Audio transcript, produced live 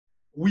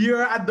We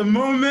are at the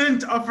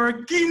moment of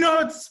our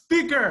keynote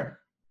speaker.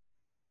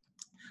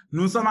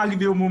 Nous sommes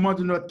arrivés au moment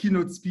de notre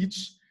keynote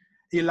speech.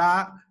 Et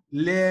là,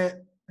 les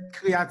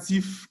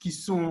créatifs qui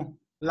sont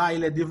là et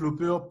les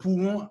développeurs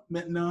pourront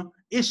maintenant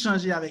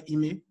échanger avec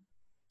Ime.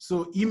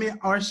 So Ime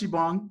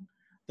Archibong,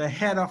 the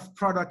head of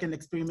product and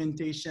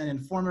experimentation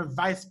and former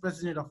vice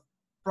president of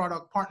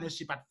product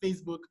partnership at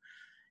Facebook,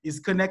 is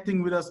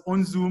connecting with us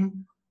on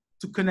Zoom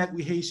to connect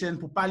with Haitian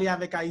pour parler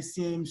avec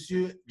Haïtien.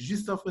 Monsieur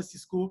Justin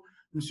Francisco,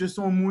 monsieur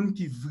son monde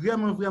qui est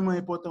vraiment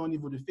important au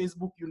niveau de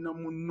Facebook. Il y a un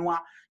monde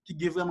noir qui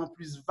a vraiment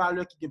plus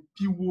valeur, qui a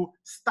plus haut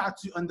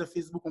statut under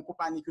Facebook, en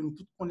compagnie que nous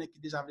tous connaissons, qui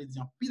déjà veut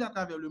dire pile à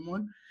travers le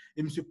monde.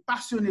 Et monsieur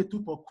passionné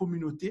tout pour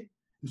communauté,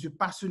 monsieur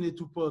passionné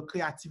tout pour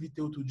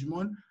créativité autour du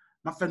monde.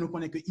 Mais fait nous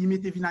connaître que il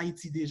était venu à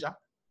Haïti déjà.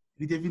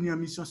 Il était venu en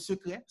mission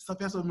secrète, sans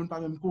personne ne peut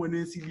même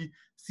connaître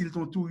s'il est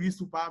un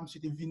touriste ou pas. Monsieur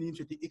était venu,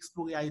 monsieur était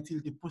exploré Haïti, il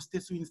était posté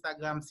sur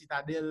Instagram,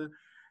 Citadel,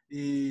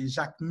 et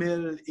Jacques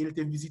Mel, et il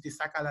était visité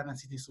Sakala dans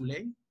Cité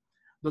Soleil.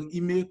 Donc,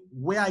 il met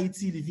ouais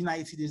Haïti, il vient à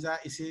Haïti déjà,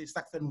 et c'est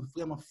ça qui fait nous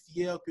vraiment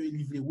fiers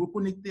qu'il veut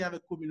reconnecter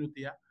avec la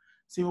communauté.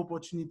 C'est une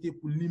opportunité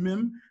pour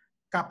lui-même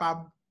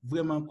capable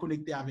vraiment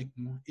connecter avec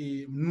nous.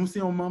 Et nous,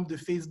 c'est un membre de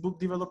Facebook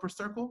Developer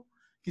Circle,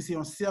 qui c'est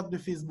un cercle de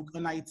Facebook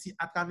en Haïti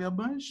à travers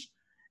Banj.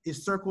 Et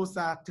Circle,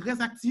 ça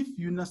très actif.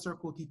 Il y a un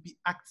Circle qui est plus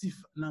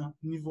actif dans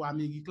le niveau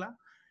Amérique là.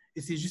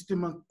 Et c'est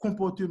justement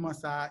comportement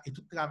ça et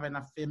tout le travail qu'on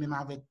a fait, même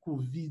avec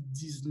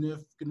COVID-19,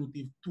 que nous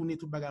avons tourné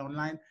tout le bagage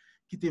online,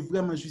 qui était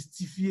vraiment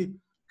justifié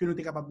que nous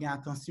étions capables de gagner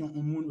attention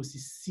au monde aussi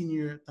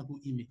senior tant que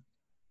Ime.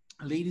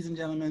 Ladies and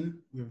gentlemen,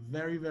 we're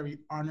very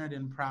honored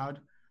and proud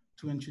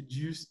to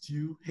introduce to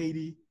you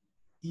Haiti,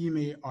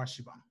 Ime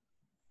Archibong.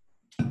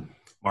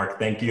 Mark,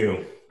 thank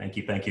you.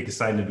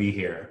 Excited to be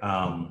here.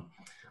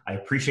 I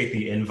appreciate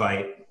the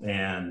invite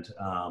and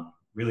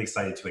really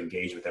excited to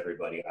engage with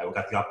everybody. I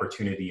got the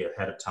opportunity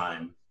ahead of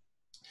time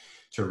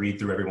to read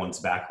through everyone's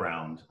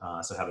background,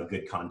 so have a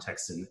good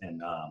context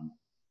and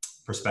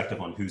perspective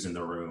on who's in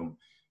the room,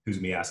 who's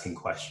me asking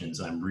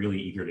questions. I'm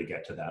really eager to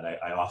get to that.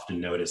 I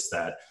often notice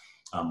that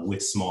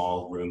with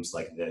small rooms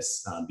like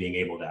this, being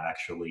able to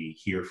actually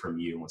hear from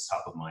you and what's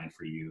top of mind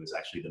for you is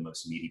actually the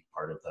most meaty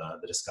part of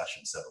the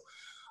discussion. So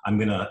I'm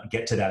gonna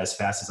get to that as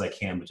fast as I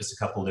can, but just a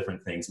couple of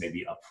different things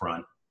maybe up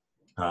front.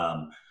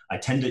 I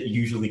tend to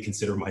usually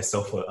consider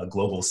myself a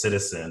global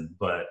citizen,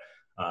 but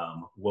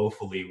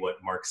woefully what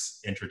Mark's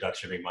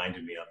introduction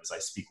reminded me of is I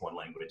speak one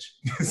language.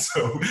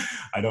 So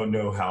I don't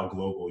know how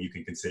global you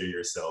can consider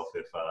yourself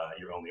if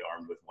you're only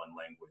armed with one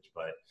language.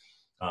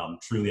 But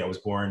truly, I was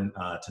born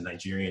to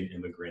Nigerian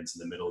immigrants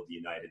in the middle of the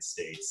United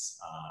States.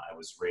 I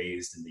was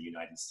raised in the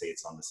United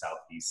States on the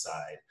southeast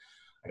side.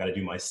 I got to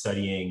do my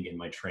studying and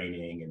my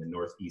training in the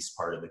northeast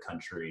part of the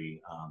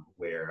country,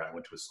 where I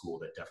went to a school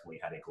that definitely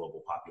had a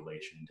global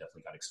population and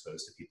definitely got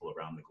exposed to people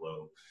around the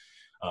globe.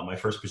 My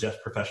first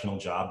professional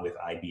job with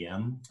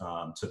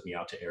IBM took me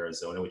out to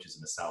Arizona, which is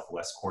in the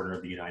southwest corner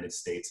of the United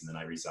States. And then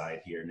I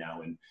reside here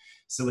now in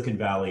Silicon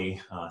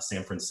Valley,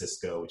 San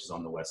Francisco, which is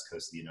on the west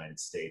coast of the United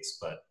States.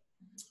 But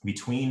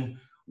between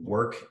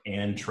work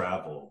and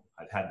travel,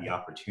 I've had the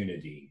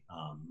opportunity,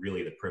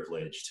 really the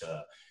privilege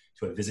to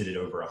have visited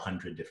over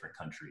 100 different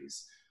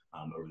countries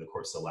over the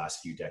course of the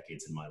last few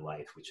decades in my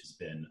life, which has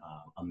been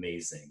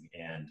amazing.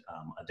 And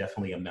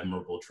definitely a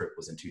memorable trip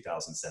was in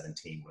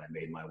 2017 when I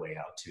made my way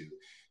out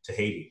to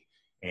Haiti.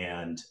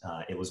 And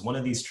it was one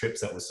of these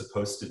trips that was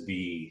supposed to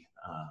be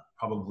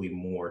probably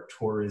more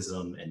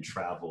tourism and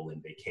travel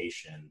and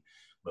vacation,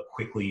 but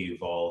quickly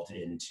evolved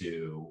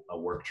into a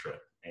work trip.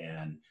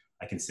 And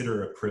I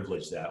consider it a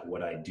privilege that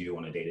what I do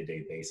on a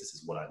day-to-day basis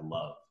is what I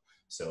love.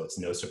 So it's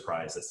no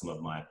surprise that some of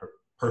my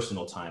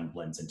personal time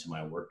blends into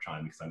my work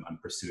time because I'm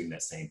pursuing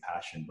that same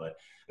passion. But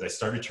as I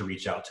started to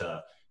reach out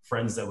to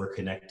friends that were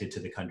connected to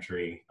the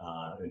country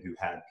and who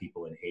had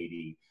people in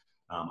Haiti,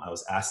 I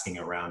was asking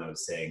around, I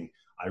was saying,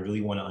 I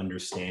really want to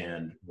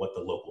understand what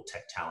the local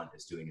tech talent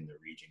is doing in the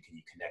region. Can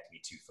you connect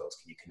me to folks?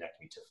 Can you connect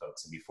me to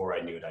folks? And before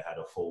I knew it, I had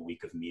a full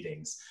week of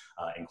meetings,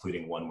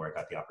 including one where I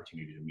got the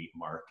opportunity to meet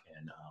Mark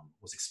and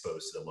was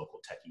exposed to the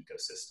local tech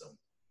ecosystem.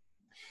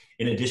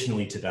 In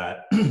additionally to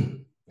that,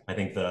 I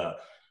think the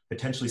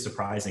potentially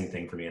surprising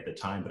thing for me at the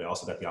time, but I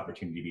also got the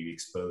opportunity to be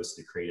exposed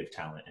to creative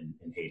talent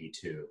in Haiti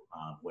too,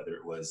 whether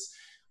it was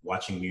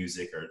watching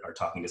music or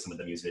talking to some of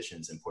the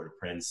musicians in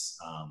Port-au-Prince.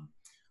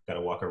 Got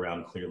to walk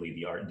around clearly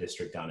the art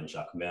district down in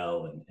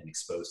Jacmel and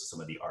exposed to some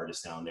of the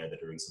artists down there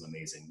that are doing some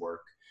amazing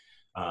work.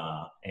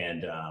 I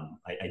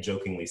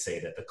jokingly say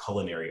that the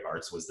culinary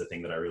arts was the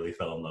thing that I really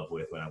fell in love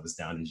with when I was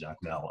down in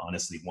Jacmel.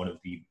 Honestly, one of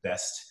the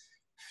best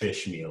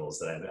fish meals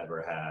that I've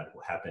ever had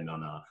happened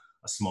on a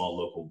small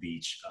local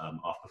beach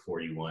off the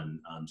 41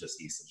 just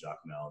east of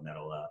Jacmel, and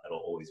that'll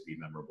always be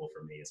memorable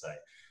for me as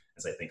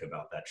I think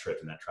about that trip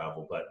and that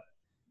travel. But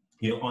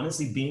you know,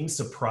 honestly, being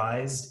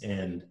surprised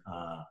and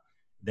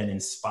then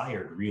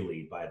inspired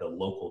really by the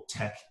local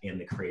tech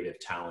and the creative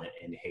talent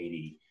in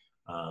Haiti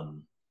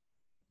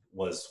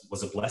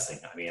was a blessing.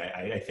 I mean,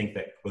 I think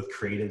that both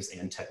creatives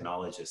and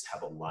technologists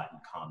have a lot in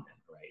common,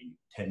 right? right? You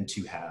tend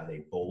to have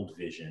a bold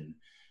vision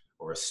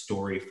or a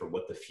story for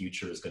what the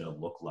future is going to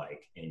look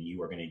like. And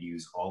you are going to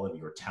use all of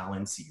your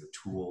talents, your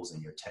tools,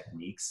 and your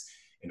techniques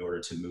in order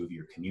to move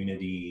your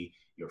community,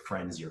 your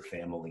friends, your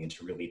family, and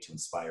to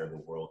inspire the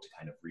world to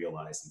kind of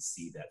realize and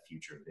see that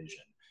future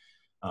vision.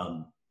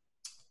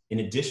 In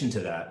addition to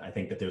that, I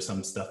think that there's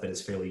some stuff that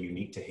is fairly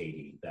unique to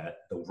Haiti that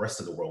the rest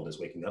of the world is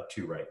waking up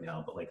to right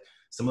now. But like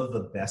some of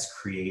the best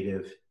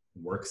creative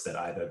works that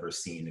I've ever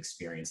seen,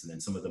 experienced, and then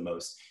some of the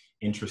most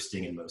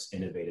interesting and most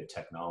innovative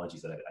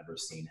technologies that I've ever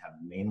seen have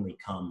mainly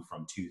come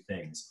from two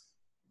things: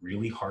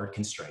 really hard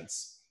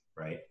constraints,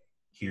 right?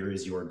 Here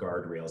is your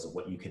guardrails of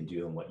what you can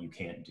do and what you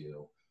can't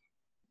do.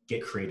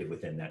 Get creative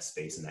within that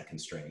space and that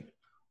constraint.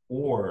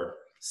 Or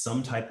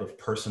some type of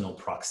personal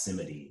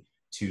proximity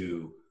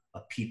to a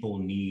people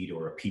need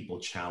or a people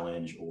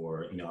challenge,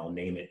 or, you know, I'll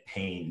name it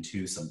pain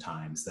too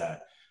sometimes,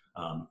 that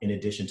in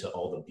addition to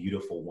all the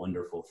beautiful,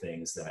 wonderful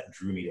things that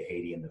drew me to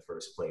Haiti in the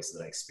first place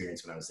that I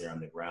experienced when I was there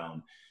on the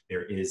ground,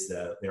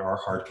 there are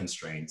hard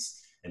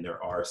constraints and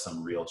there are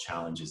some real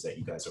challenges that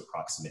you guys are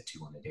proximate to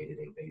on a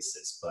day-to-day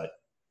basis. But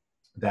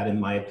that, in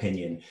my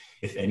opinion,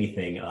 if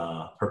anything,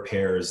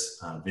 prepares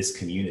this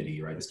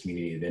community, right? This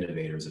community of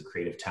innovators, of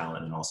creative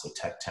talent, and also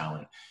tech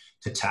talent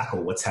to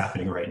tackle what's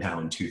happening right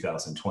now in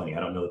 2020. I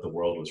don't know that the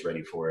world was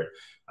ready for it.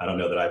 I don't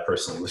know that I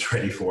personally was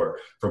ready for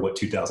what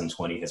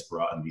 2020 has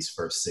brought in these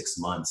first 6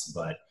 months,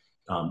 but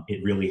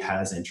it really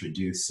has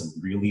introduced some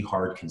really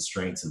hard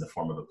constraints in the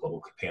form of a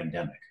global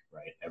pandemic,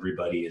 right?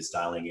 Everybody is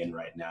dialing in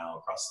right now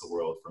across the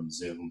world from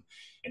Zoom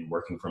and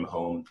working from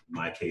home, in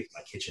my case,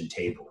 my kitchen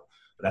table.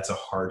 But that's a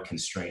hard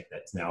constraint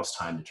that now it's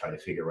time to try to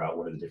figure out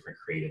what are the different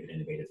creative and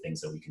innovative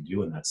things that we can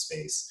do in that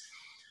space.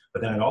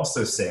 But then I'd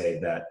also say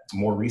that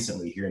more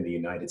recently here in the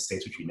United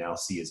States, which we now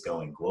see is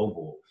going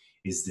global,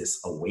 is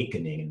this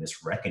awakening and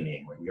this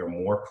reckoning where we are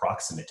more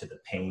proximate to the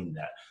pain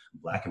that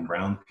Black and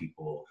brown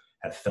people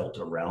have felt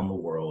around the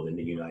world in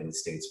the United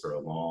States for a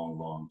long,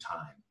 long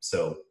time.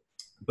 So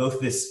both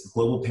this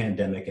global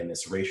pandemic and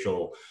this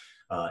racial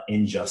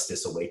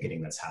injustice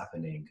awakening that's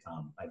happening,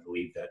 I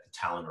believe that the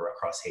talent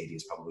across Haiti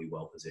is probably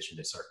well positioned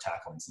to start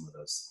tackling some of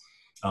those.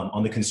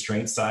 On the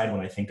constraint side,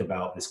 when I think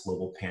about this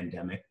global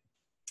pandemic,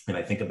 and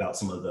I think about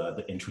some of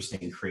the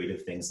interesting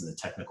creative things and the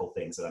technical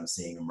things that I'm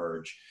seeing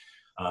emerge,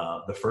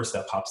 the first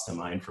that pops to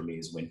mind for me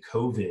is when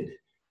COVID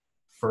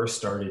first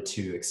started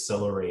to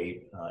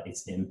accelerate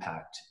its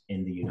impact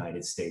in the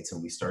United States,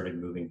 and we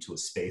started moving to a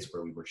space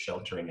where we were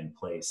sheltering in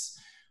place.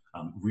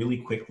 Really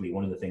quickly,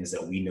 one of the things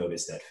that we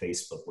noticed at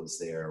Facebook was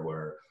there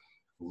were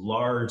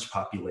large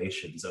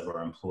populations of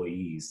our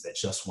employees that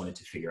just wanted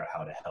to figure out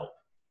how to help.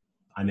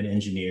 I'm an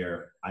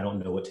engineer, I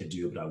don't know what to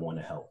do, but I want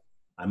to help.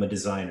 I'm a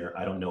designer,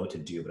 I don't know what to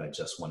do, but I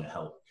just want to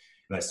help.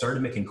 And I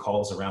started making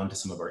calls around to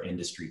some of our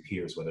industry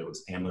peers, whether it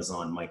was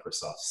Amazon,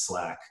 Microsoft,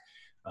 Slack,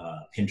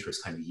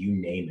 Pinterest, kind of you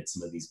name it,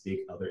 some of these big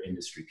other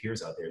industry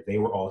peers out there, they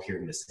were all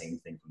hearing the same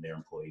thing from their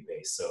employee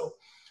base. So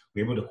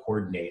we were able to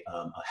coordinate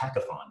a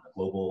hackathon, a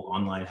global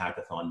online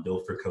hackathon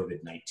built for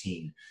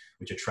COVID-19,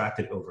 which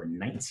attracted over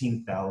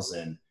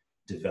 19,000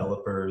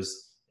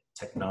 developers,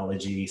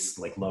 technology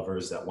like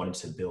lovers that wanted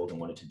to build and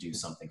wanted to do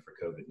something for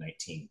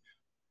COVID-19.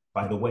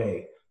 By the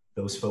way,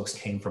 those folks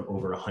came from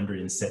over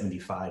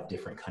 175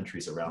 different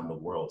countries around the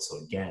world. So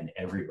again,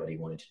 everybody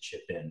wanted to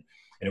chip in.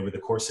 And over the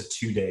course of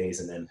 2 days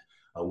and then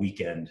a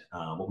weekend,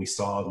 what we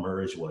saw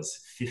emerge was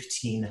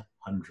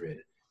 1,500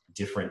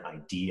 different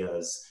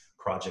ideas,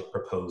 project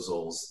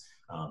proposals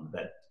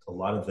that a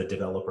lot of the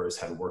developers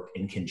had worked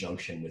in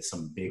conjunction with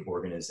some big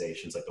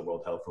organizations like the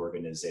World Health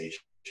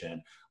Organization,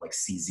 like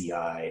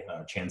CZI,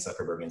 Chan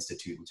Zuckerberg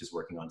Institute, which is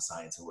working on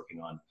science and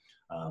working on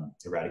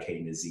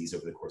eradicating disease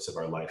over the course of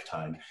our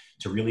lifetime,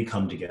 to really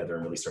come together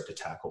and really start to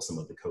tackle some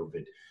of the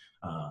COVID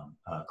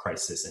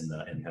crisis and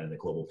kind of the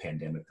global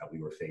pandemic that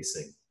we were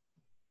facing.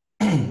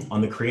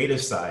 On the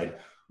creative side,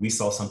 we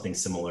saw something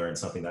similar and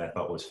something that I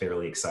thought was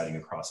fairly exciting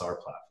across our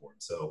platform.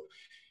 So,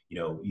 you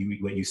know,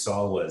 what you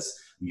saw was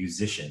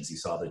musicians, you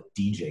saw the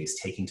DJs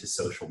taking to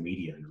social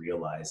media and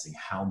realizing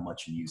how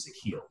much music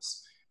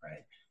heals,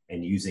 right?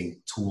 And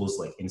using tools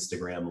like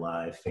Instagram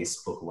Live,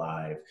 Facebook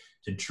Live,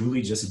 to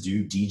truly just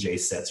do DJ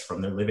sets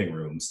from their living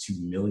rooms to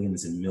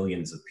millions and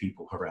millions of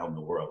people around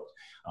the world.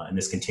 And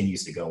this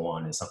continues to go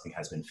on, and something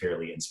has been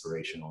fairly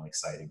inspirational and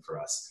exciting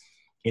for us.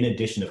 In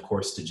addition, of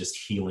course, to just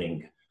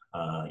healing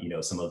you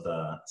know, some of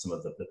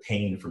the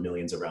pain for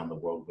millions around the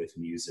world with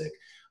music.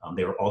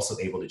 They were also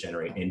able to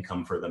generate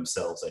income for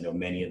themselves. I know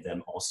many of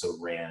them also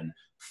ran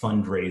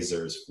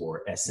fundraisers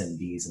for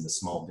SMBs and the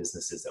small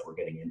businesses that were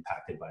getting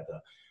impacted by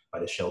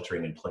the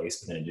sheltering in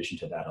place. But in addition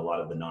to that, a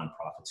lot of the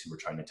nonprofits who were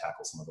trying to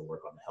tackle some of the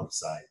work on the health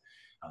side,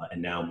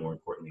 and now more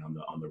importantly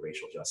on the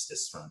racial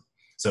justice front.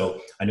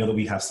 So I know that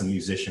we have some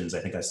musicians. I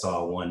think I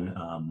saw one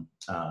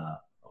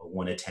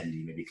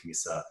attendee, maybe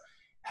Kamisa,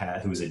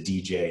 who was a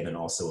DJ and then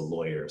also a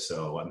lawyer.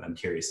 So I'm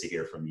curious to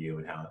hear from you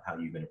and how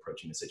you've been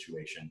approaching the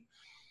situation.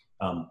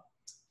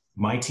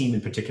 My team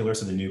in particular,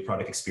 so the new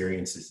product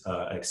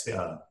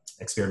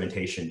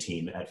experimentation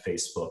team at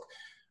Facebook,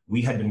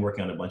 we had been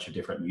working on a bunch of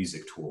different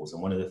music tools.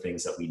 And one of the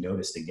things that we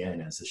noticed,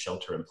 again, as the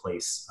shelter in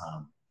place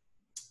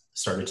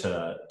started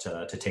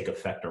to take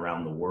effect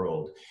around the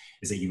world,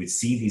 is that you would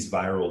see these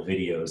viral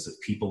videos of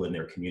people in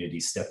their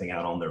communities stepping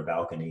out on their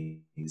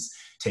balconies,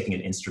 taking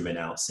an instrument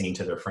out, singing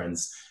to their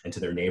friends and to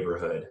their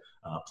neighborhood,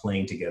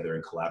 playing together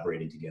and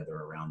collaborating together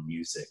around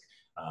music.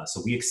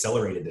 So we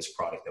accelerated this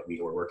product that we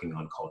were working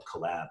on called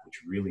Collab, which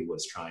really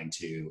was trying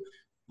to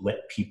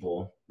let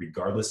people,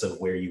 regardless of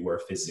where you were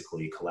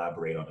physically,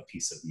 collaborate on a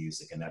piece of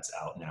music. And that's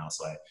out now.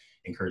 So I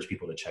encourage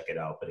people to check it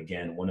out. But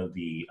again, one of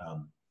the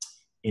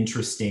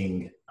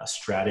interesting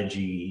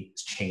strategy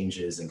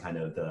changes and kind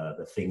of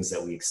the things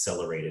that we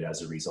accelerated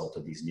as a result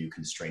of these new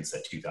constraints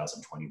that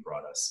 2020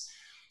 brought us.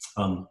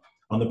 On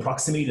the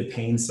proximity to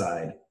pain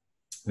side,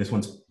 this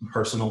one's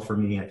personal for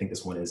me. I think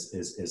this one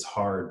is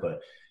hard, but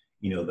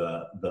you know,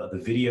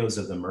 the videos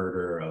of the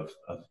murder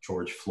of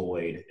George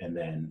Floyd, and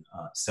then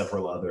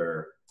several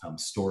other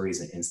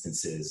stories and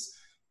instances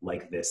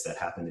like this that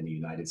happened in the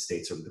United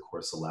States over the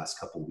course of the last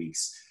couple of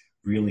weeks,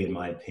 really, in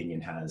my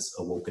opinion, has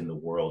awoken the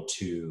world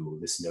to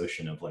this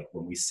notion of, like,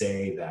 when we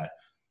say that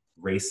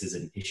race is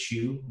an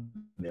issue,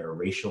 there are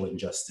racial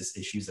injustice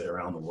issues that are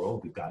around the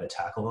world, we've got to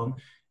tackle them.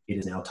 It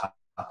is now top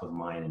of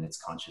mind, and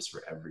it's conscious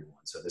for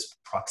everyone. So this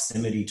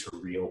proximity to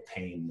real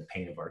pain, the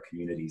pain of our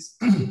communities,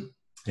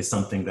 is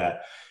something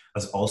that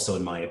has also,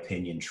 in my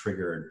opinion,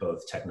 triggered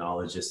both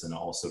technologists and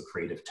also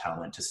creative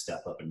talent to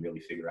step up and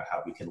really figure out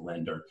how we can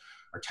lend our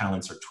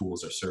talents, our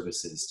tools, our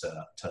services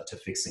to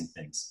fixing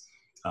things.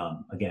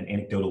 Again,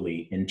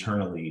 anecdotally,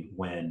 internally,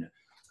 when,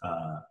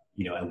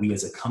 you know, and we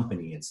as a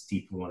company, it's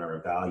deeply one of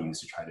our values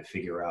to try to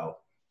figure out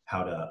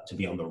how to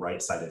be on the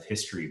right side of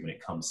history when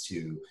it comes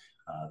to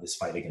this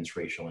fight against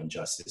racial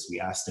injustice.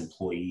 We asked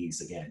employees,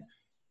 again,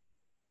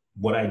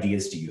 what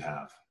ideas do you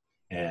have?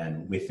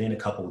 And within a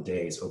couple of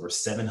days, over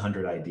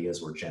 700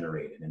 ideas were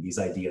generated. And these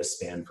ideas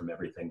span from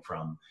everything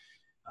from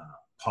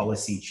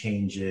policy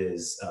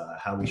changes,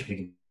 how we should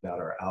think about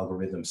our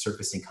algorithm,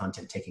 surfacing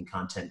content, taking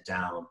content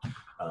down,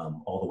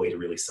 all the way to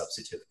really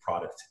substantive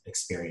product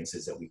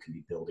experiences that we could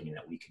be building and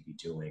that we could be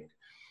doing.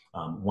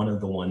 One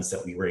of the ones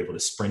that we were able to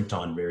sprint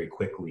on very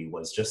quickly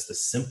was just the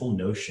simple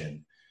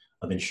notion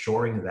of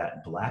ensuring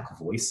that Black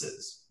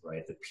voices,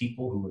 right, the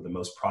people who were the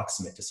most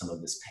proximate to some of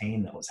this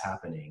pain that was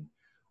happening,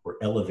 were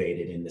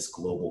elevated in this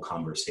global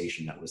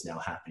conversation that was now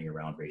happening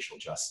around racial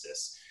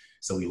justice.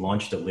 So we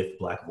launched a Lift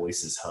Black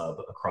Voices hub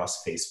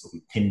across Facebook.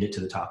 We pinned it to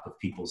the top of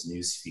people's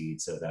news feed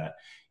so that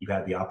you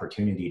had the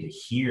opportunity to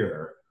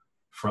hear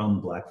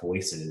from Black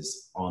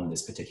voices on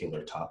this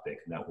particular topic.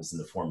 And that was in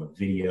the form of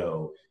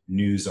video,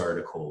 news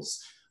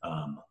articles,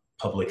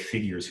 public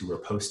figures who were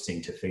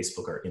posting to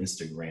Facebook or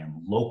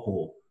Instagram,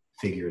 local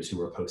figures who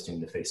were posting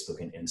to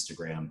Facebook and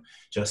Instagram,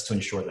 just to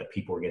ensure that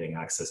people were getting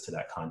access to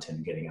that content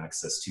and getting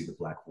access to the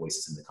Black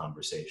voices in the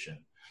conversation.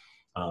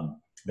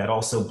 That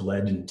also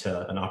bled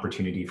into an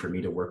opportunity for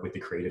me to work with the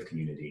creative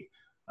community.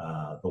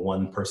 The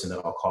one person that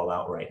I'll call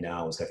out right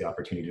now has got the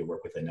opportunity to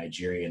work with a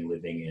Nigerian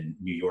living in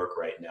New York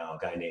right now, a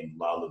guy named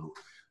Lalu,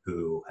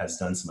 who has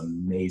done some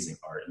amazing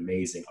art,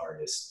 amazing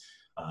artist,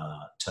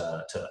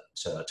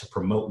 to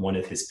promote one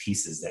of his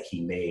pieces that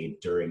he made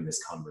during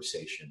this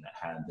conversation that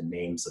had the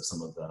names of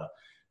some of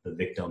the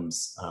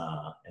victims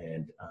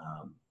and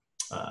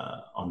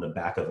on the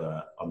back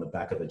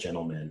of a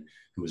gentleman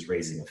who was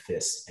raising a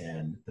fist.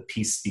 And the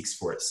piece speaks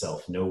for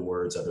itself. No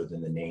words other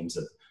than the names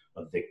of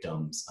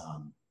victims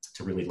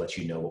to really let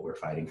you know what we're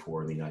fighting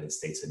for in the United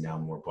States and now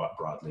more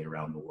broadly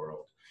around the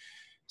world.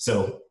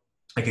 So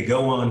I could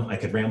go on, I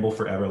could ramble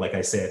forever. Like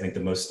I say, I think the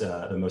most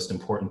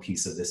important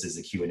piece of this is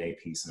the Q&A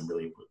piece, and I'm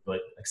really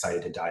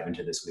excited to dive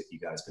into this with you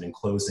guys. But in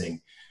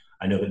closing,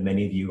 I know that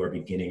many of you are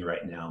beginning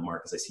right now,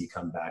 Mark, as I see you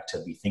come back,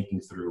 to be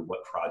thinking through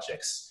what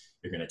projects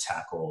you're going to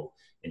tackle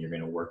and you're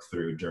going to work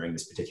through during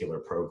this particular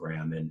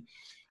program. And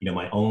you know,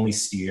 my only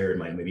steer and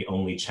my maybe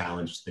only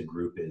challenge to the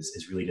group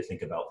is really to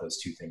think about those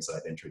two things that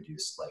I've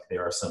introduced. Like,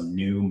 there are some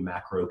new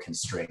macro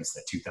constraints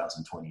that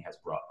 2020 has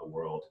brought the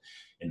world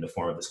in the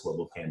form of this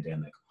global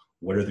pandemic.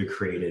 What are the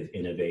creative,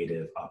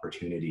 innovative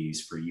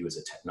opportunities for you as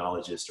a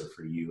technologist or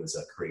for you as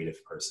a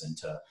creative person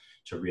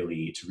to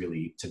really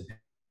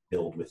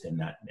build within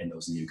that, in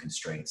those new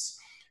constraints?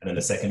 And then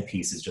the second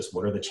piece is just,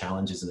 what are the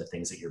challenges and the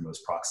things that you're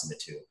most proximate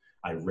to?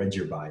 I read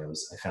your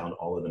bios. I found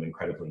all of them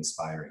incredibly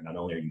inspiring. Not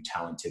only are you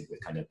talented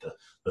with kind of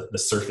the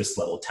surface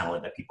level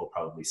talent that people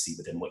probably see,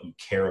 but then what you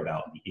care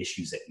about, the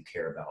issues that you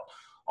care about,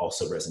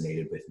 also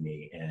resonated with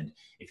me. And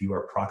if you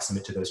are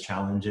proximate to those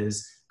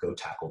challenges, go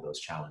tackle those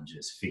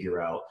challenges.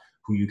 Figure out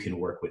who you can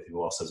work with,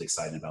 who also is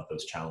excited about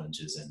those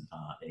challenges,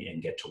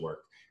 and get to work.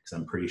 Because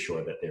I'm pretty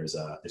sure that there's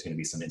going to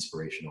be some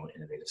inspirational and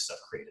innovative stuff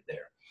created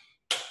there.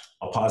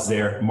 I'll pause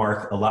there.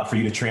 Mark, a lot for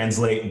you to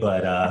translate,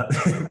 but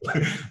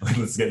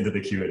let's get into the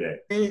Q&A.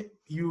 Hey,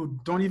 you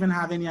don't even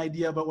have any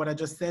idea about what I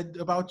just said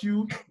about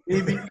you.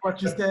 Maybe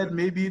what you said,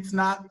 maybe it's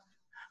not,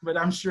 but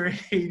I'm sure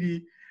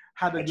Haiti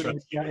had a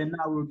good idea, and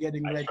now we're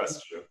getting ready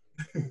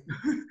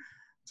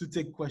to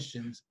take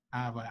questions.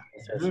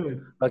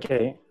 Good.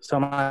 Okay, so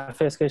my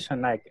first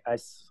question, like,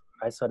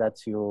 I saw that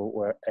you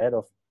were head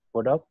of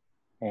product,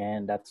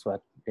 and that's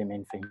what the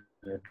main thing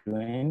you're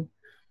doing.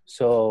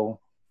 So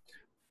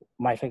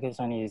my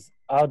question is,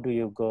 how do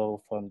you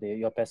go from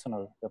your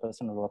personal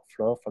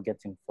workflow for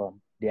getting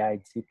from the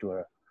idea to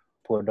a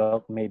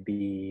product,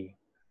 maybe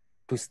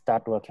to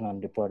start working on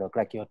the product,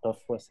 like your thought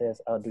process?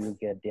 How do you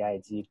get the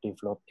idea,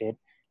 develop it,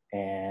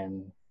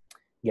 and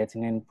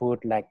getting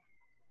input? Like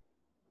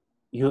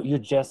you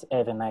just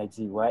have an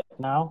idea right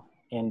now,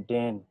 and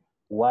then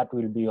what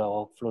will be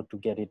your workflow to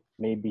get it,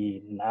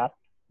 maybe not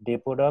the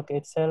product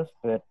itself,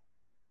 but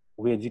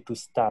ready to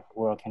start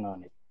working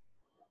on it?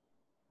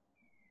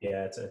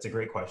 Yeah, it's a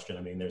great question.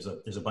 I mean, there's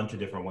a bunch of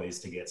different ways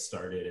to get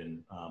started,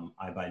 and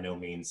I by no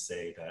means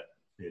say that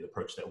the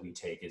approach that we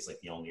take is like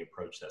the only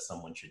approach that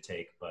someone should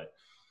take. But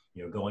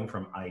going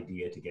from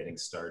idea to getting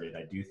started,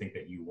 I do think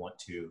that you want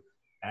to,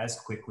 as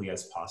quickly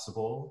as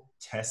possible,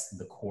 test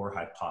the core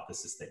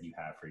hypothesis that you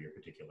have for your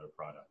particular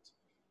product.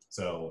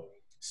 So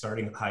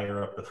starting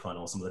higher up the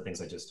funnel, some of the things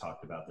I just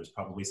talked about, there's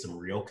probably some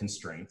real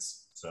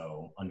constraints.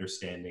 So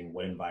understanding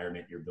what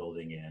environment you're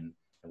building in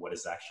and what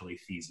is actually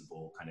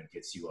feasible kind of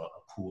gets you a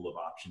pool of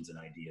options and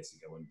ideas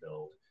to go and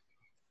build.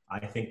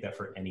 I think that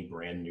for any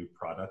brand new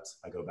product,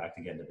 I go back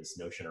again to this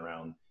notion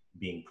around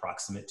being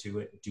proximate to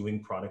it.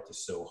 Doing product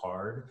is so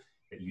hard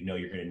that you're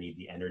going to need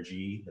the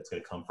energy that's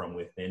going to come from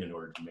within in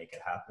order to make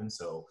it happen.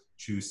 So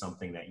choose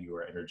something that you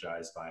are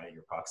energized by and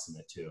you're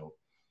proximate to.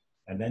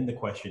 And then the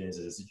question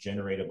is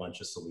generate a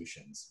bunch of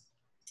solutions.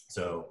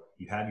 So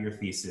you have your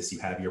thesis, you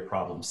have your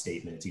problem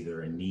statement. It's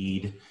either a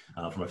need.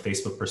 From a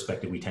Facebook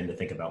perspective, we tend to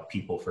think about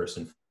people first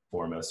and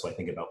foremost. So I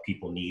think about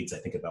people needs, I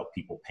think about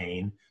people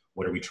pain.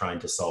 What are we trying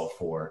to solve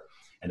for?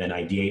 And then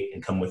ideate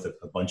and come with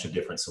a bunch of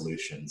different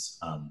solutions.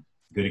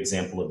 Good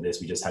example of this,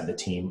 we just had the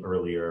team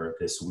earlier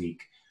this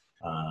week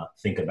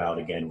think about,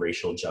 again,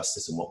 racial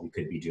justice and what we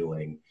could be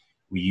doing.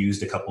 We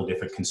used a couple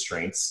different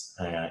constraints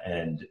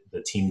and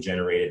the team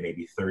generated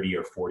maybe 30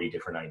 or 40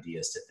 different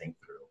ideas to think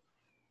through.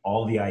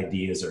 All the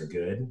ideas are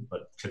good,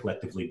 but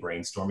collectively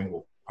brainstorming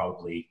will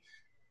probably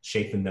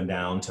shape them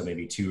down to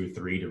maybe 2 or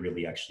 3 to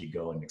really actually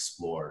go and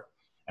explore.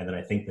 And then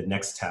I think the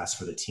next task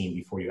for the team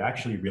before you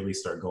actually really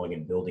start going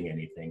and building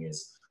anything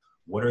is,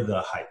 what are the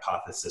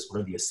hypotheses?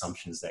 What are the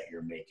assumptions that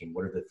you're making?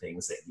 What are the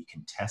things that we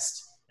can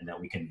test and that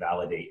we can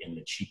validate in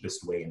the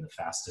cheapest way and the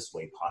fastest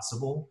way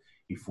possible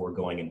before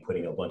going and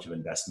putting a bunch of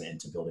investment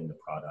into building the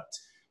product?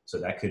 So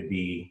that could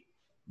be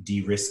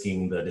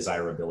de-risking the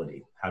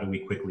desirability. How do we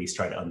quickly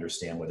try to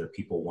understand whether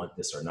people want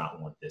this or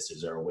not want this?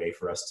 Is there a way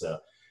for us to,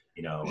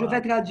 Je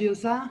vais traduire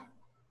ça.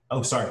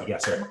 Oh, sorry. Yeah,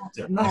 sorry.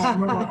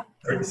 Non.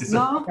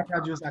 Non?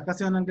 Traduire ça. Quand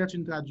c'est en anglais, tu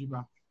ne traduis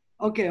pas.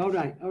 Okay, all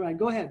right.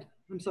 Go ahead.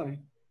 I'm sorry.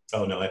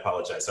 Oh, no, I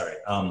apologize. Sorry.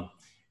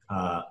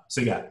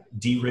 So yeah,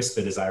 de-risk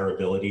the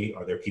desirability.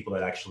 Are there people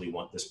that actually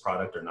want this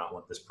product or not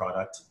want this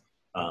product?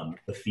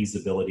 The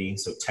feasibility.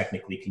 So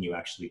technically, can you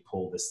actually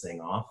pull this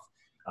thing off?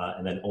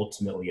 And then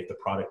ultimately, if the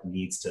product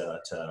needs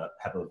to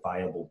have a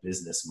viable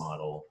business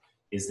model,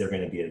 is there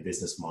going to be a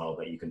business model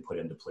that you can put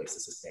into place to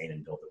sustain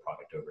and build the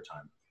product over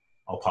time?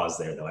 I'll pause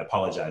there, though. I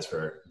apologize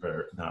for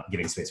not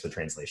giving space for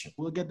translation.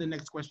 We'll get the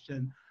next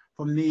question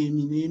from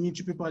Néhémie. Néhémie,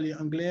 tu peux parler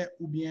anglais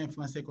ou bien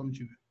français comme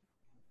tu veux.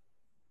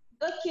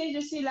 Ok, je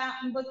suis là,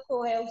 une bonne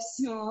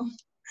correction,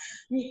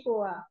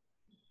 Nico.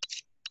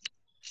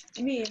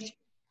 Oui.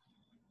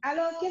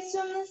 Alors,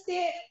 question,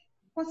 c'est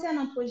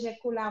concernant le projet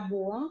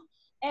collaborant.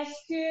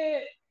 Est-ce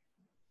que,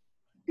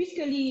 puisque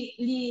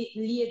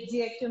lié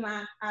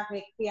directement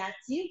avec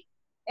créatif,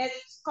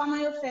 comment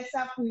vous faites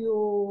ça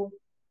pour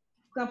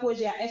un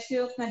projet? Est-ce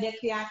que vous prenez des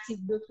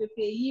créatifs d'autres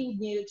pays ou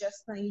bien vous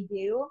juste une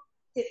idée?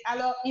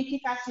 Alors,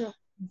 implication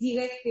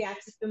directe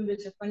créative que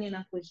vous prenez dans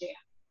le projet.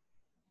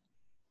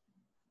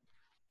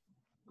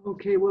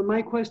 Okay, well,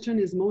 my question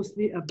is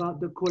mostly about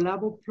the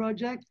Collabo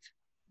project.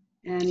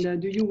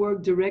 And do you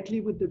work directly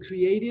with the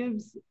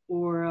creatives,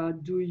 or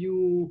do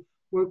you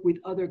work with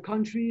other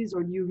countries,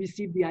 or do you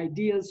receive the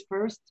ideas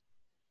first?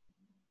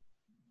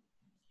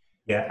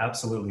 Yeah,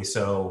 absolutely.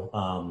 So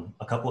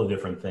a couple of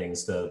different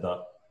things.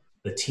 The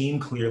team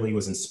clearly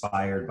was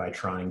inspired by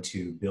trying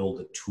to build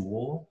a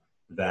tool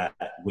that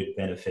would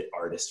benefit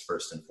artists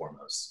first and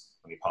foremost.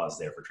 Let me pause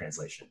there for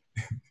translation.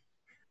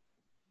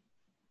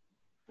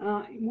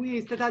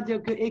 Oui,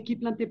 c'est-à-dire que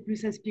l'équipe là était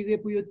plus inspirée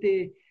pour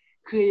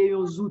créer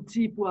des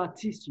outils pour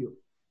artistes.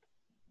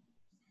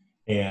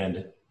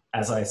 And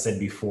as I said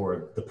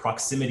before, the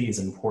proximity is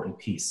an important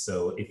piece.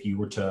 So if you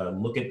were to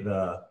look at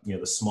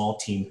the small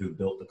team who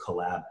built the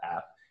Collab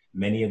app,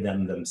 many of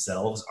them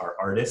themselves are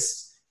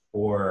artists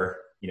or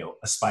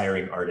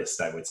aspiring artists,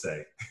 I would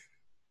say.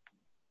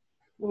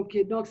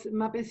 Ok, donc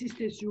m'a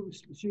insisté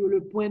sur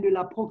le point de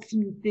la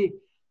proximité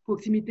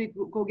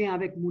qu'on gagne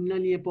avec moun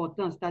nan li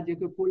important, c'est-à-dire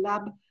que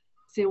Collab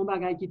c'est un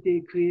bagage qui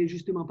était créé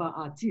justement par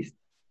artistes.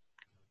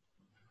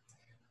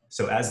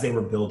 So as they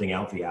were building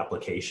out the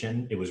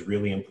application, it was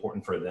really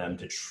important for them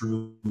to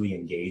truly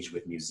engage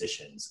with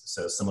musicians.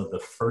 So some of the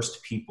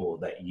first people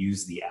that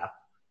used the app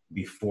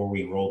before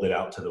we rolled it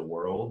out to the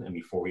world and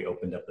before we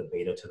opened up the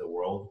beta to the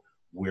world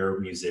we're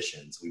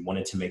musicians. We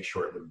wanted to make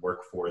sure it would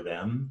work for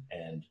them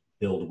and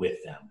build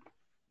with them.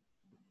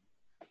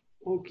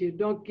 OK.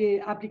 Donc,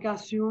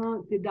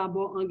 application, tu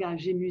d'abord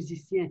engagé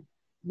musicien.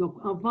 Donc,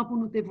 avant pour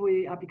nous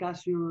t'envoyer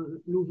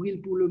application, l'ouvrir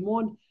pour le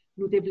monde,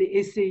 nous t'avons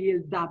essayer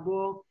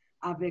d'abord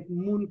avec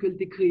monde que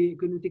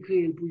nous t'ai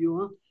créé pour yo.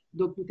 Hein?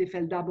 Donc, nous t'ai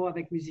fait d'abord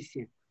avec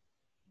musicien.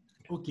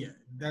 OK,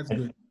 that's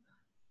good.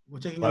 We're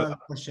taking another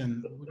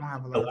question. We don't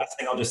have a lot. The last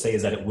thing I'll just say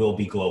is that it will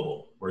be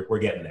global. We're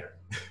getting there.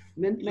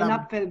 Mais on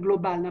appelle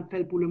global, on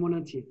appelle pour le monde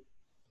entier.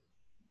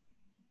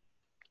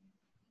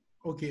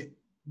 OK.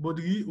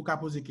 Baudry, ou ka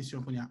poser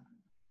question pour nous?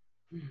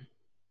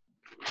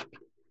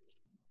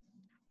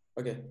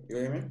 Okay, you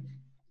hear me?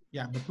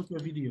 Yeah, but put your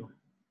video.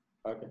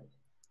 Okay.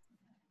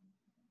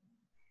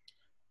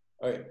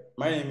 Okay,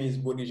 my name is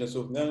Bodija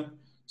Sovnel.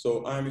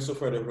 So I'm a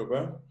software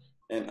developer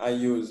and I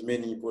use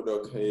many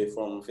products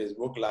from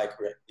Facebook like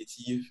React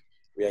Native,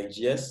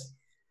 React.js.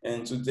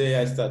 And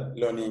today I start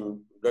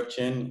learning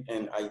blockchain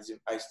and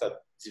I start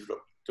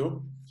develop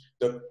too.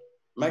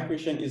 My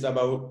question is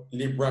about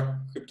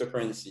Libra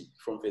cryptocurrency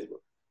from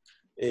Facebook.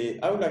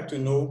 I would like to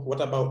know what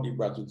about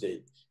Libra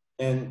today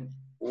and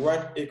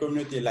what a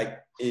community like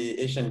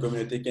a Asian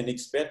community can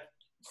expect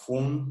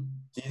from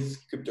this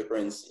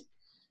cryptocurrency.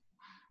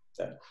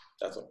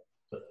 That's all.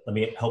 Let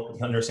me help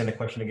you understand the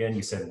question again.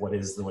 You said, what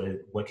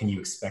can you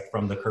expect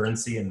from the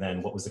currency? And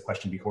then what was the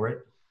question before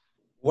it?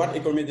 What a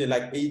community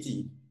like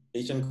Haiti,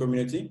 Asian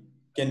community,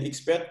 can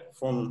expect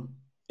from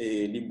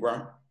a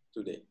Libra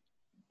today?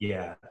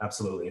 Yeah,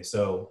 absolutely.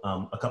 So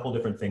a couple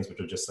different things, which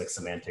are just like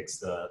semantics.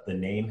 The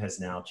name has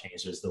now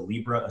changed. There's the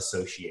Libra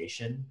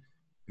Association,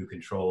 who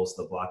controls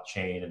the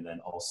blockchain and then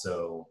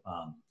also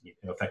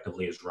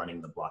effectively is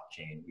running the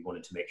blockchain. We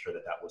wanted to make sure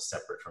that that was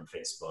separate from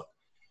Facebook.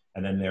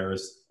 And then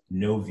there's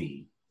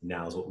Novi,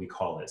 now is what we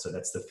call it. So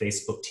that's the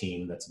Facebook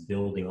team that's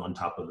building on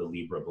top of the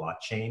Libra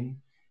blockchain.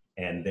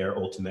 And their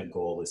ultimate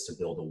goal is to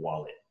build a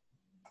wallet.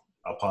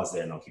 I'll pause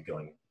there and I'll keep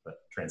going, but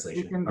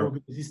translation. You can go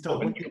because he's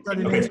talking.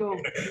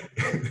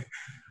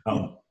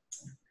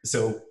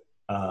 So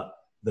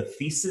the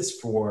thesis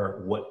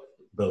for what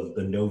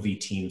the Novi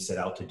team set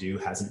out to do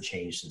hasn't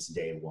changed since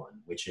day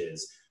one, which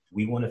is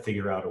we want to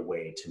figure out a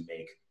way to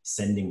make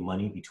sending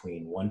money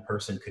between one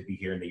person could be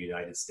here in the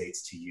United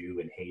States to you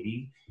in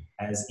Haiti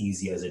as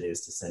easy as it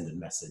is to send a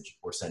message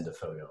or send a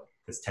photo,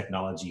 because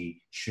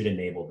technology should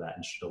enable that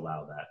and should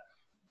allow that.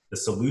 The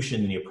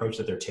solution and the approach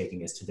that they're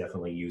taking is to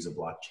definitely use a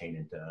blockchain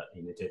and to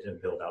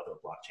build out the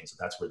blockchain. So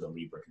that's where the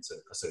Libra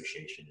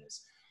Association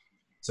is.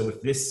 So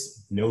if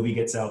this Novi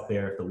gets out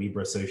there, if the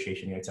Libra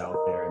Association gets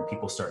out there and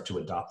people start to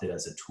adopt it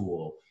as a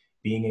tool,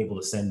 being able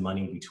to send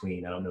money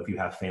between, I don't know if you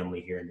have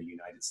family here in the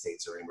United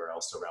States or anywhere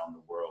else around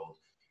the world,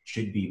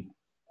 should be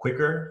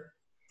quicker,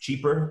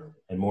 cheaper,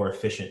 and more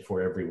efficient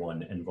for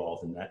everyone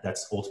involved. And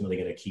that's ultimately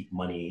going to keep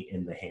money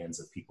in the hands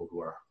of people who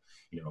are,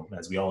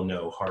 as we all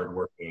know,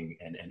 hardworking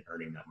and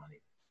earning that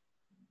money.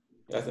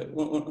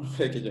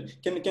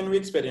 Can we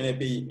expect an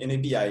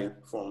API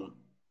from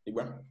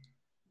Libra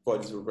for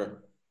this program?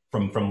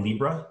 From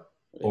Libra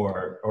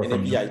or an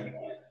from API?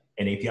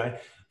 An API?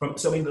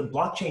 So the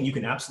blockchain, you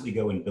can absolutely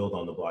go and build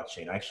on the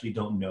blockchain. I actually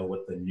don't know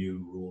what the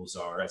new rules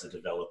are as a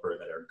developer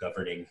that are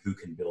governing who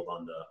can build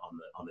on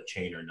the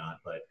chain or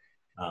not, but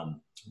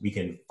we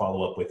can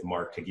follow up with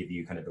Mark to give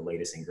you kind of the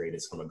latest and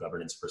greatest from a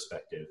governance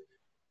perspective.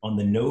 On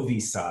the Novi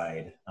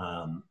side,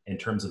 in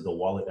terms of the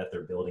wallet that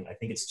they're building, I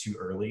think it's too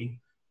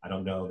early. I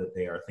don't know that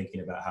they are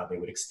thinking about how they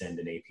would extend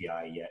an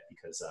API yet,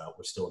 because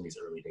we're still in these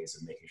early days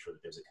of making sure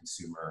that there's a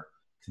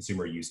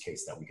consumer use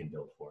case that we can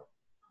build for.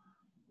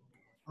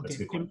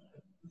 Okay,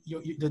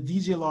 the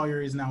DJ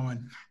lawyer is now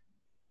on.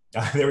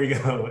 There we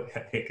go.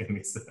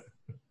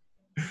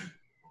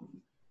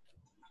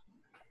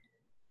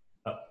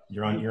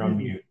 You're on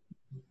mute.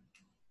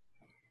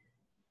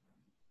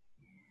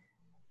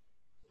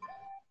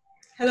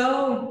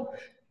 Hello.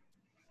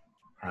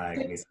 Hi,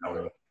 Miss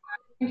Howard.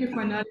 Thank you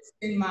for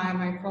noticing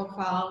my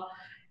profile,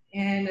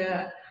 and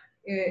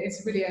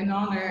it's really an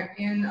honor.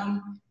 And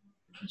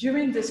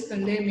during this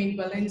pandemic,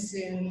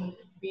 balancing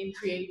being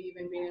creative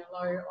and being a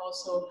lawyer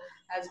also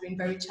has been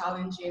very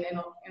challenging.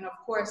 And of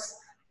course,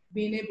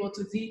 being able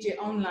to DJ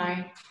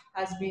online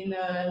has been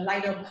a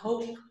light of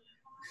hope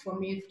for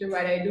me to do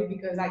what I do,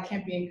 because I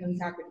can be in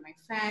contact with my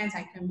fans,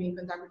 I can be in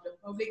contact with the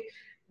public.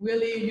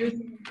 Really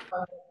using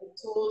the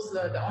tools,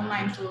 the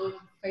online tools,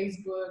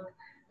 Facebook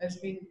has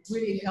been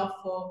really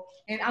helpful.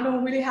 And I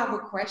don't really have a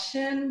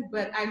question,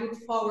 but I look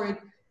forward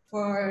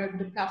for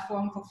the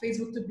platform, for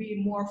Facebook to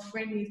be more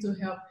friendly to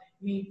help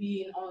me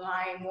be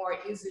online more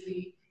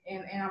easily.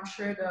 And I'm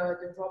sure the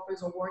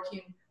developers are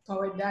working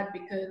toward that,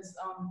 because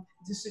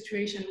this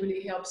situation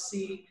really helps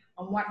see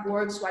what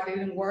works, what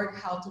didn't work,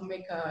 how to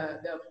make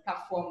the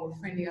platform more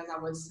friendly, as I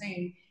was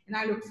saying. And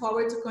I look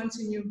forward to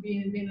continue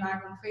being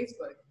live on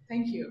Facebook.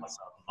 Thank you.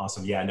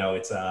 Awesome. Yeah, no,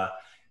 it's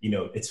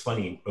it's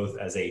funny, both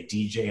as a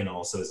DJ and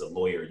also as a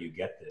lawyer, you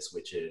get this,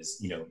 which is,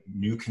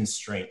 new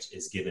constraint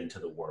is given to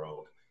the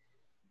world.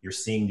 You're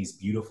seeing these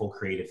beautiful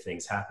creative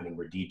things happening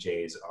where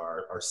DJs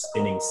are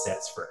spinning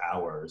sets for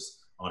hours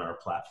on our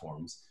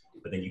platforms.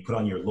 But then you put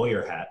on your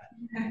lawyer hat,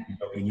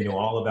 and you know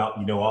all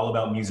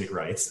about music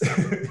rights.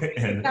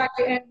 And,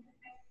 exactly. And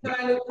so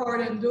I look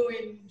forward to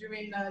doing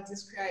during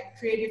this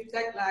creative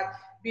tech lab,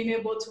 being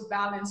able to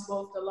balance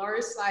both the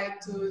lawyer side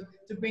to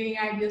bringing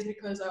ideas,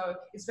 because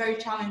it's very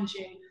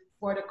challenging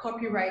for the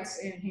copyrights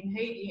in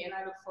Haiti, and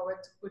I look forward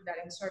to put that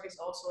in service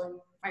also in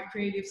my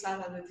creative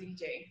side as a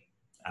DJ.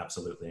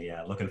 Absolutely,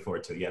 yeah, looking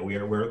forward to it. Yeah,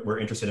 we're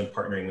interested in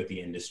partnering with the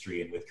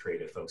industry and with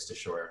creative folks to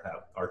show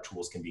how our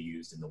tools can be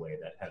used in the way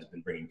that has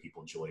been bringing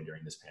people joy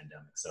during this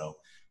pandemic. So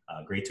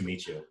great to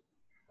meet you.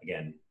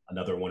 Again,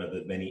 another one of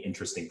the many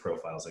interesting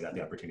profiles I got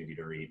the opportunity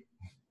to read.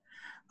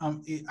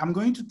 I'm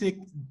going to take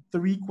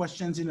 3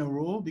 questions in a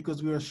row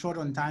because we are short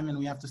on time and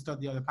we have to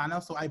start the other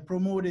panel. So I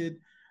promoted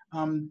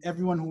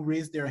everyone who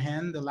raised their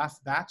hand the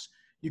last batch.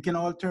 You can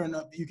all turn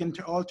up. You can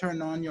all turn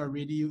on your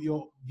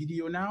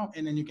video now,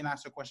 and then you can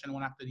ask a question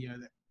one after the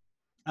other.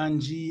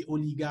 Angie,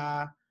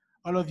 Oliga,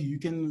 all of you. You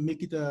can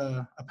make it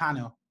a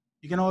panel.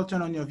 You can all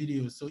turn on your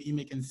videos so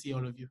Ime can see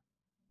all of you.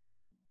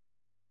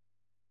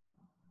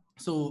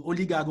 So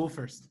Oliga, go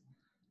first.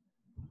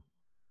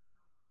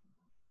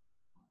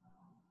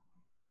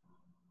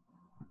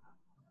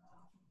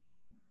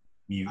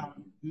 Mute.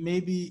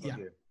 Maybe, yeah.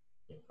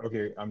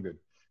 Okay, I'm good.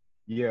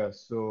 Yeah,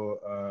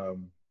 so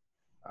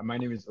my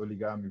name is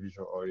Oliga. I'm a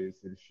visual artist,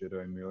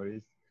 illustrator, and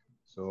muralist.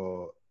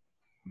 So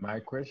my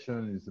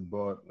question is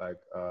about like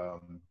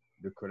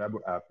the Collabo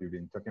app you've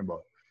been talking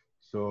about.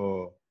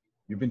 So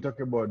you've been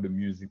talking about the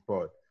music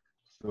part.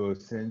 So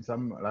since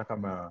I'm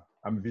a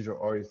visual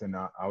artist, and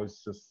I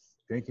was just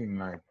thinking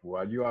like,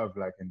 what you have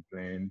like in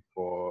plan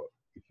for,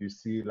 if you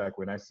see like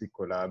when I see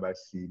collab, I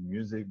see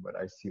music, but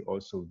I see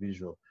also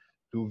visual.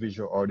 2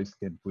 visual artists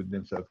can put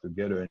themselves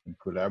together and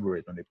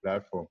collaborate on the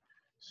platform.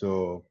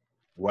 So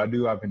what do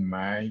you have in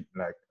mind,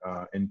 like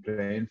in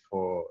plan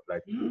for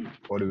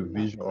the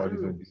visual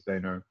artist or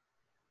designer,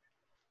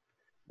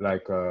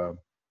 like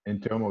in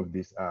terms of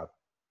this app?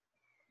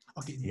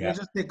 Okay, yeah. Let's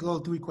just take all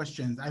 3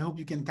 questions. I hope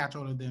you can catch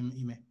all of them,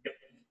 Ime. Yep.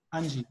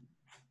 Angie.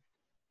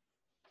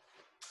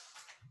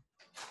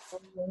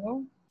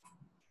 All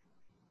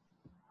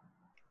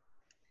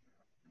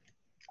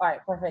right,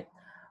 perfect.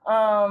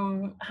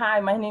 Hi,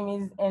 my name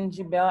is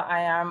Angie Bell. I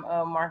am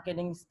a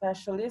marketing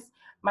specialist.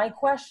 My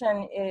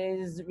question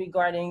is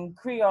regarding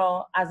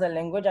Creole as a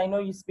language. I know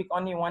you speak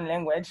only 1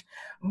 language,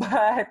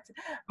 but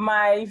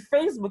my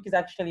Facebook is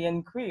actually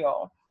in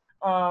Creole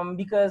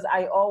because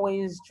I'm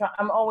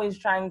always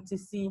trying to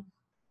see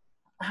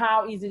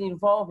how is it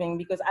evolving,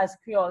 because as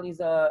Creole is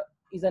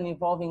an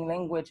evolving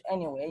language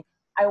anyway.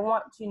 I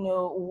want to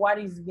know what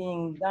is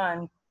being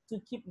done to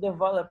keep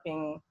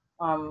developing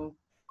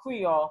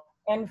Creole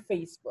and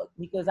Facebook,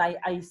 because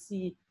I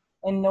see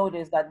and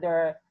notice that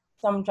there are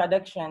some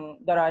traduction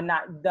that are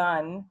not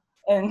done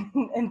and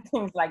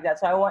things like that.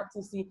 So I want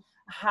to see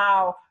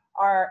how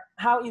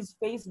is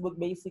Facebook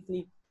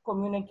basically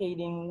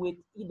communicating with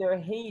either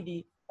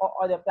Haiti or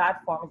other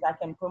platforms that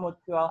can promote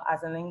Creole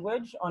as a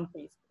language on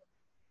Facebook.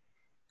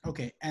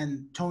 Okay,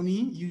 and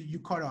Tony, you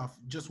cut off.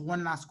 Just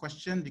one last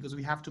question because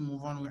we have to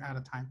move on. We're out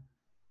of time.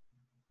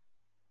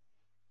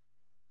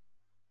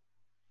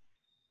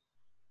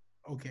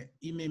 Okay,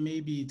 Ime,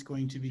 maybe it's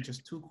going to be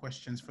just 2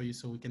 questions for you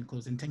so we can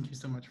close. And thank you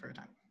so much for your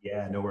time.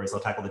 Yeah, no worries. I'll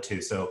tackle the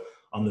 2. So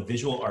on the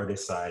visual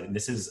artist side, and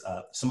this is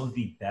some of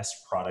the best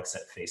products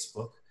at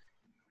Facebook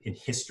in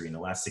history in the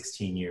last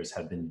 16 years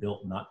have been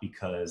built not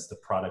because the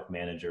product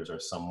managers or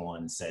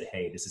someone said,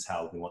 hey, this is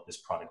how we want this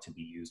product to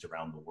be used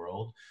around the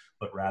world,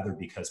 but rather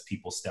because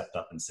people stepped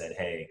up and said,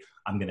 hey,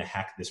 I'm going to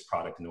hack this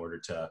product in order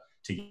to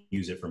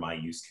use it for my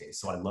use case.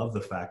 So I love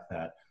the fact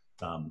that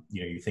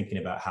you're thinking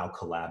about how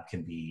collab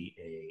can be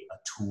a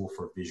tool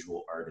for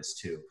visual artists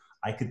too.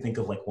 I could think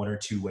of like 1 or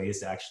 2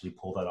 ways to actually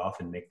pull that off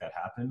and make that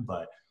happen,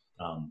 but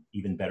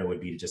even better would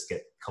be to just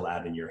get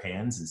collab in your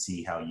hands and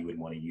see how you would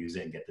want to use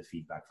it and get the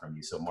feedback from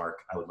you. So Mark,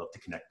 I would love to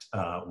connect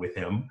with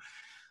him.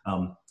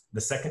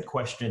 The second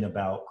question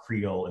about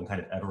Creole and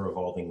kind of ever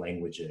evolving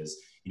languages,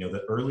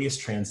 the earliest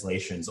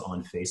translations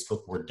on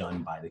Facebook were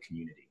done by the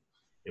community.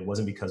 It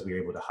wasn't because we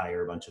were able to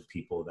hire a bunch of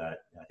people that,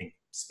 I think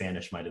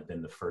Spanish might have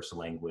been the first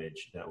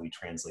language that we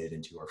translated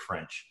into, or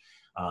French.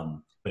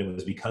 But it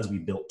was because we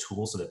built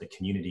tools so that the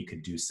community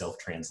could do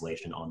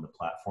self-translation on the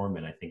platform.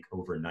 And I think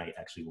overnight,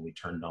 actually, when we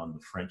turned on the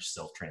French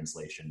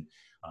self-translation,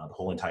 the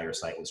whole entire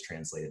site was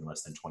translated in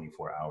less than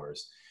 24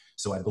 hours.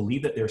 So I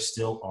believe that there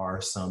still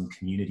are some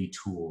community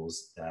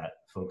tools that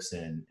folks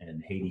in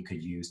Haiti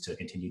could use to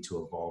continue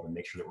to evolve and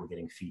make sure that we're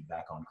getting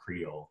feedback on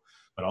Creole.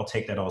 But I'll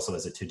take that also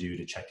as a to-do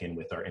to check in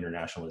with our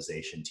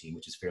internationalization team,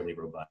 which is fairly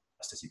robust,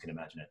 as you can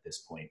imagine at this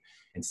point,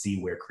 and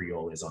see where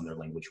Creole is on their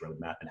language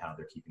roadmap and how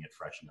they're keeping it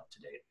fresh and up to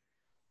date.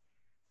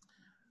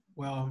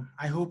 Well,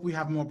 I hope we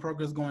have more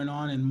progress going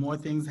on and more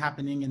things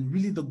happening. And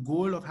really the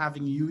goal of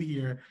having you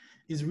here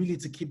is really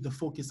to keep the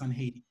focus on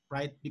Haiti,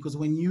 right? Because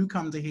when you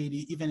come to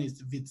Haiti, even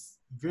if it's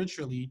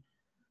virtually,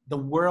 the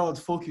world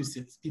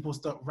focuses. People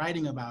start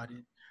writing about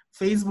it.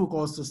 Facebook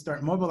also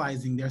start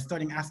mobilizing. They're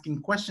starting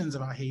asking questions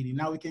about Haiti.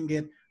 Now we can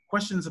get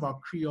questions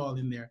about Creole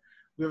in there.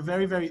 We're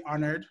very, very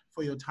honored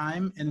for your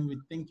time, and we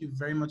thank you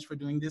very much for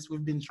doing this.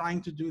 We've been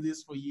trying to do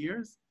this for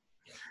years,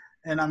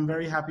 and I'm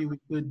very happy we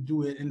could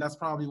do it. And that's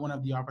probably one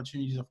of the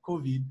opportunities of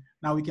COVID.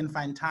 Now we can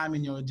find time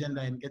in your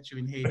agenda and get you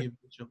in Haiti.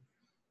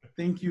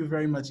 Thank you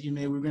very much,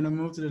 Ime. We're going to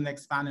move to the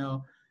next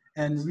panel.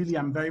 And really,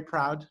 I'm very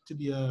proud to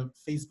be a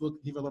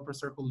Facebook Developer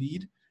Circle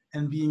lead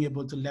and being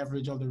able to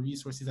leverage all the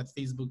resources at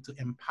Facebook to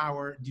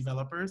empower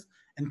developers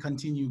and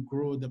continue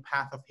grow the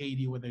path of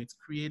Haiti, whether it's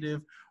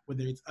creative,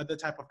 whether it's other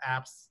type of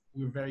apps.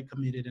 We're very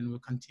committed and we'll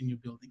continue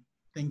building.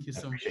 Thank you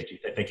so much. I appreciate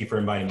you. Thank you for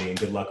inviting me, and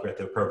good luck with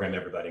the program,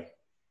 everybody.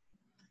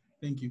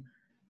 Thank you.